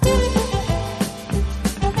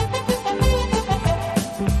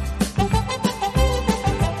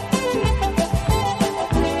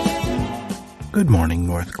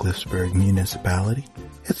North Cliffsburg Municipality.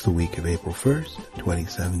 It's the week of April 1st,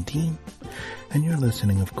 2017, and you're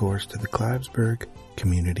listening, of course, to the Clivesburg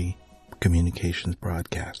Community Communications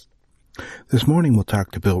broadcast. This morning we'll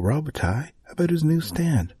talk to Bill Robitaille about his new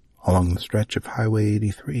stand along the stretch of Highway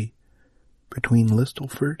 83 between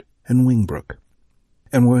Listleford and Wingbrook.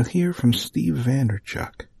 And we'll hear from Steve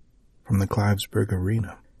Vanderchuck from the Clivesburg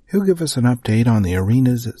Arena. He'll give us an update on the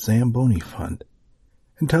arena's Zamboni Fund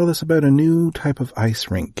and tell us about a new type of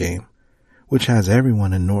ice rink game, which has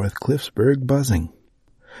everyone in North Cliffsburg buzzing.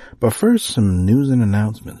 But first, some news and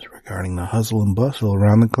announcements regarding the hustle and bustle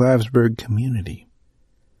around the Clivesburg community.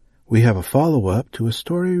 We have a follow-up to a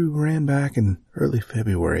story we ran back in early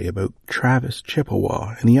February about Travis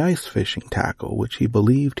Chippewa and the ice fishing tackle which he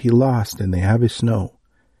believed he lost in the heavy snow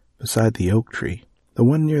beside the oak tree, the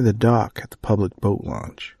one near the dock at the public boat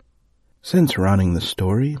launch. Since running the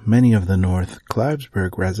story, many of the North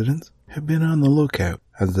Clivesburg residents have been on the lookout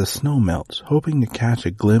as the snow melts, hoping to catch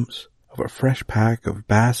a glimpse of a fresh pack of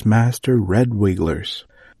Bassmaster red wigglers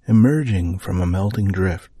emerging from a melting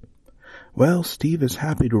drift. Well, Steve is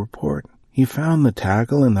happy to report he found the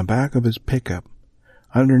tackle in the back of his pickup,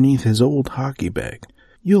 underneath his old hockey bag.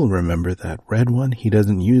 You'll remember that red one he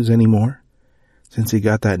doesn't use anymore, since he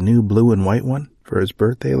got that new blue and white one for his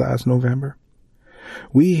birthday last November.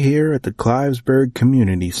 We here at the Clivesburg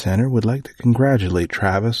Community Center would like to congratulate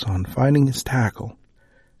Travis on finding his tackle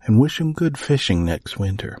and wish him good fishing next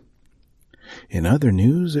winter. In other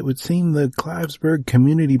news, it would seem the Clivesburg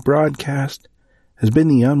Community broadcast has been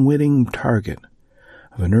the unwitting target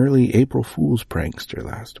of an early April Fool's prankster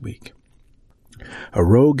last week. A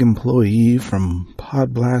rogue employee from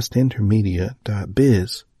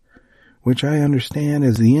PodblastIntermedia.biz, which I understand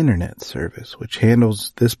is the internet service which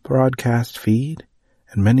handles this broadcast feed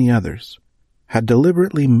and many others, had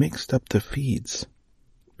deliberately mixed up the feeds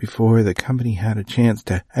before the company had a chance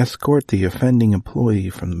to escort the offending employee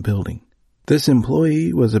from the building. This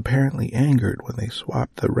employee was apparently angered when they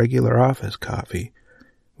swapped the regular office coffee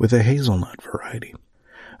with a hazelnut variety.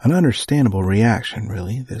 An understandable reaction,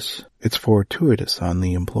 really. It's fortuitous on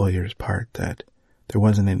the employer's part that there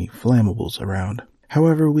wasn't any flammables around.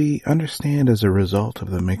 However, we understand as a result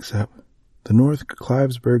of the mix-up, the North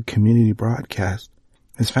Clivesburg Community broadcast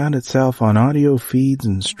has found itself on audio feeds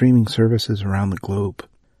and streaming services around the globe.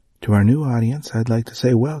 To our new audience, I'd like to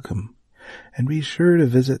say welcome, and be sure to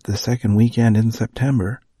visit the second weekend in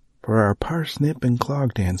September for our Parsnip and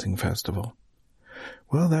Clog Dancing Festival.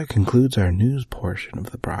 Well, that concludes our news portion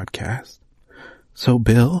of the broadcast. So,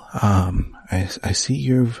 Bill, I see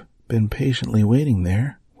you've been patiently waiting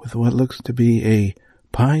there with what looks to be a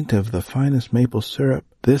pint of the finest maple syrup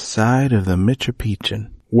this side of the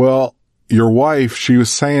Michipichen. Well, your wife, she was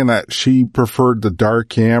saying that she preferred the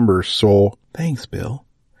dark amber, so... Thanks, Bill.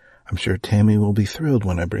 I'm sure Tammy will be thrilled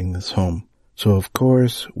when I bring this home. So, of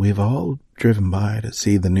course, we've all driven by to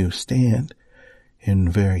see the new stand in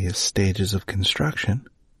various stages of construction,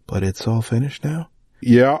 but it's all finished now?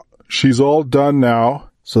 Yeah, she's all done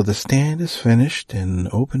now. So the stand is finished and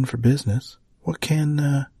open for business. What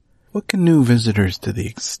can new visitors to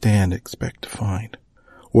the stand expect to find?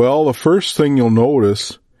 Well, the first thing you'll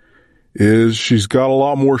notice is she's got a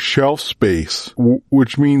lot more shelf space,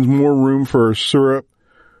 which means more room for her syrup.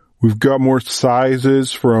 We've got more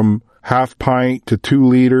sizes from half pint to 2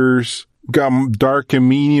 liters. Got dark and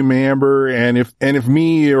medium amber, and if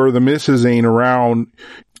me or the missus ain't around,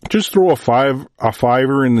 just throw a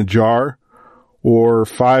fiver in the jar, or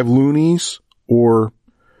 5 loonies, or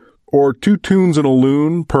 2 tunes and a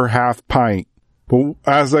loon per half pint. But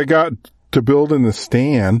as I got to building the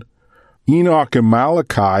stand, Enoch and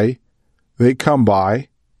Malachi, they come by.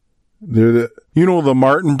 They're the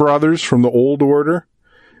Martin brothers from the old order.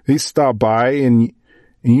 They stop by, and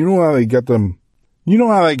you know how they get them. You know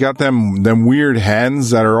how they got them weird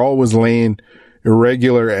hens that are always laying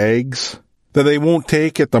irregular eggs that they won't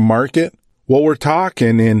take at the market? Well, we're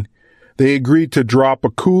talking, and they agreed to drop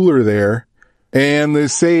a cooler there, and they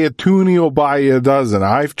say a toonie will buy you a dozen.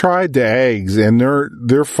 I've tried the eggs, and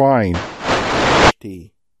they're fine.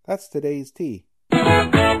 Tea. That's today's tea.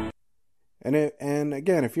 And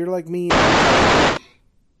again, if you're like me...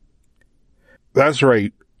 That's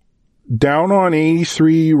right. Down on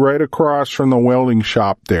 83, right across from the welding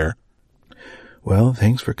shop there. Well,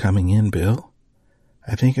 thanks for coming in, Bill.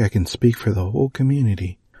 I think I can speak for the whole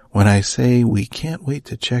community when I say we can't wait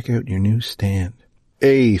to check out your new stand.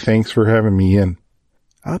 Hey, thanks for having me in.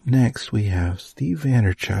 Up next, we have Steve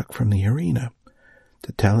Vanderchuck from the arena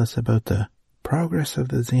to tell us about the progress of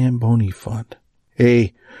the Zamboni Fund.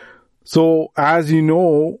 Hey, so as you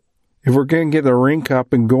know, if we're going to get the rink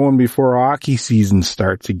up and going before hockey season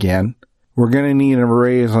starts again, we're going to need to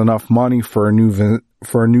raise enough money for a new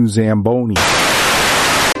Zamboni.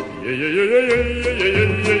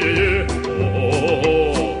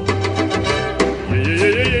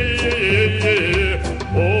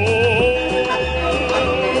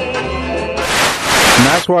 And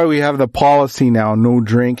that's why we have the policy now, no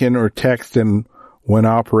drinking or texting when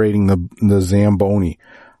operating the Zamboni.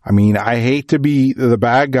 I mean, I hate to be the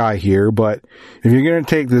bad guy here, but if you're going to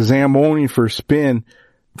take the Zamboni for a spin,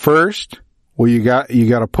 first, well, you got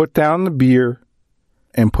to put down the beer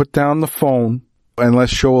and put down the phone, and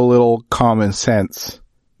let's show a little common sense.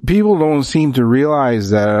 People don't seem to realize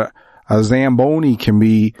that a Zamboni can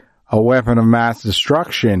be a weapon of mass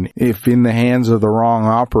destruction if in the hands of the wrong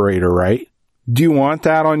operator, right? Do you want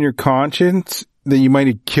that on your conscience, that you might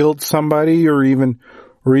have killed somebody or even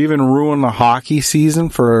ruin the hockey season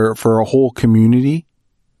for a whole community?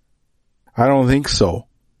 I don't think so.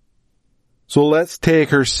 So let's take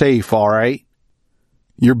her safe, all right?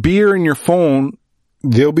 Your beer and your phone,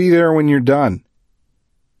 they'll be there when you're done.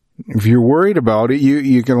 If you're worried about it,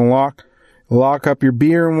 you can lock up your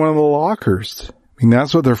beer in one of the lockers. I mean,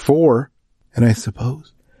 that's what they're for. And I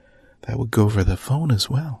suppose that would go for the phone as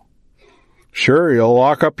well. Sure, you'll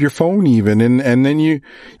lock up your phone even, and then you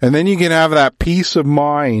can have that peace of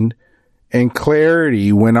mind and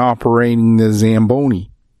clarity when operating the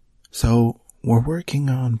Zamboni. So we're working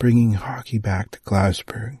on bringing hockey back to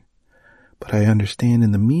Glasberg, but I understand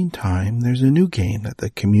in the meantime there's a new game that the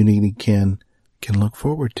community can look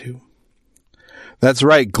forward to. That's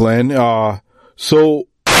right, Glenn. So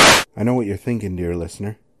I know what you're thinking, dear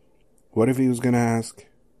listener. What if he was going to ask,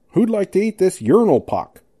 who'd like to eat this urinal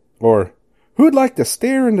puck? Or who'd like to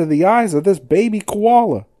stare into the eyes of this baby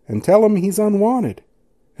koala and tell him he's unwanted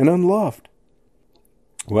and unloved?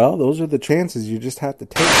 Well, those are the chances you just have to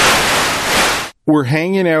take. We're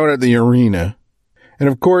hanging out at the arena, and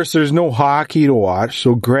of course there's no hockey to watch,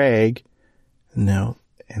 so Greg... No,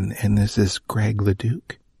 and this is Greg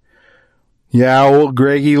Leduc. Yeah, old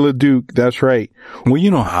Greggy Leduc, that's right. Well,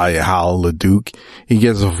 you know how Leduc, he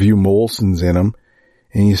gets a few Molsons in him,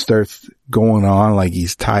 and he starts going on like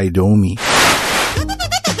he's Ty Domi.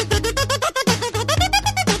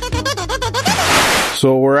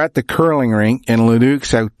 So we're at the curling rink, and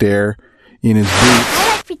Leduc's out there in his boots.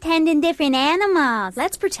 I like pretending different animals.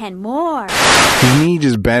 Let's pretend more. His knee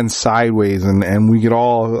just bends sideways, and we could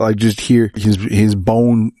all like just hear his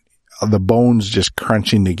bone, the bones just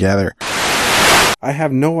crunching together. I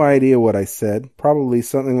have no idea what I said. Probably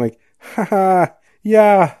something like, haha,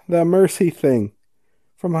 yeah, the Mercy thing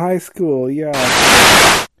from high school,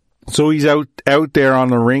 yeah. So he's out there on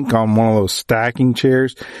the rink on one of those stacking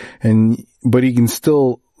chairs, but he can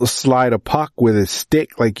still slide a puck with his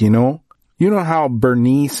stick, like, you know how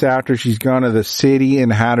Bernice, after she's gone to the city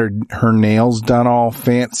and had her nails done all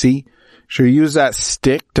fancy, she'll use that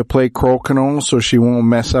stick to play crokinole so she won't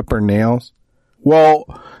mess up her nails. Well,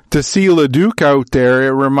 to see Leduc out there,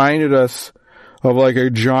 it reminded us of like a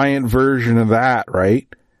giant version of that, right?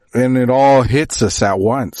 And it all hits us at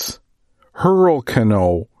once.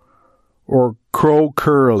 Hurl-cano or crow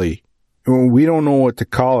curly. We don't know what to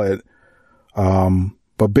call it.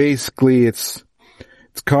 But basically it's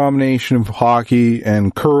a combination of hockey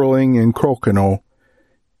and curling and crokinole.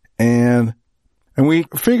 And we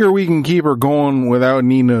figure we can keep her going without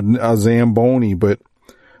needing a Zamboni, but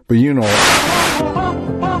you know.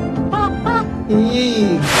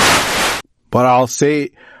 But I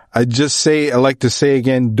like to say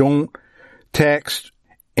again, don't text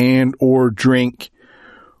and or drink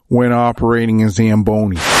when operating a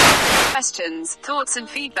Zamboni. Questions, thoughts and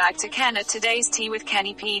feedback to Ken at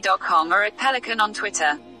todaysteawithkennyp.com or at Pelican on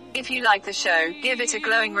Twitter. If you like the show, give it a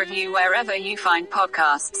glowing review wherever you find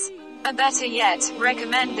podcasts. Or better yet,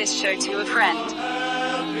 recommend this show to a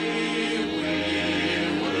friend.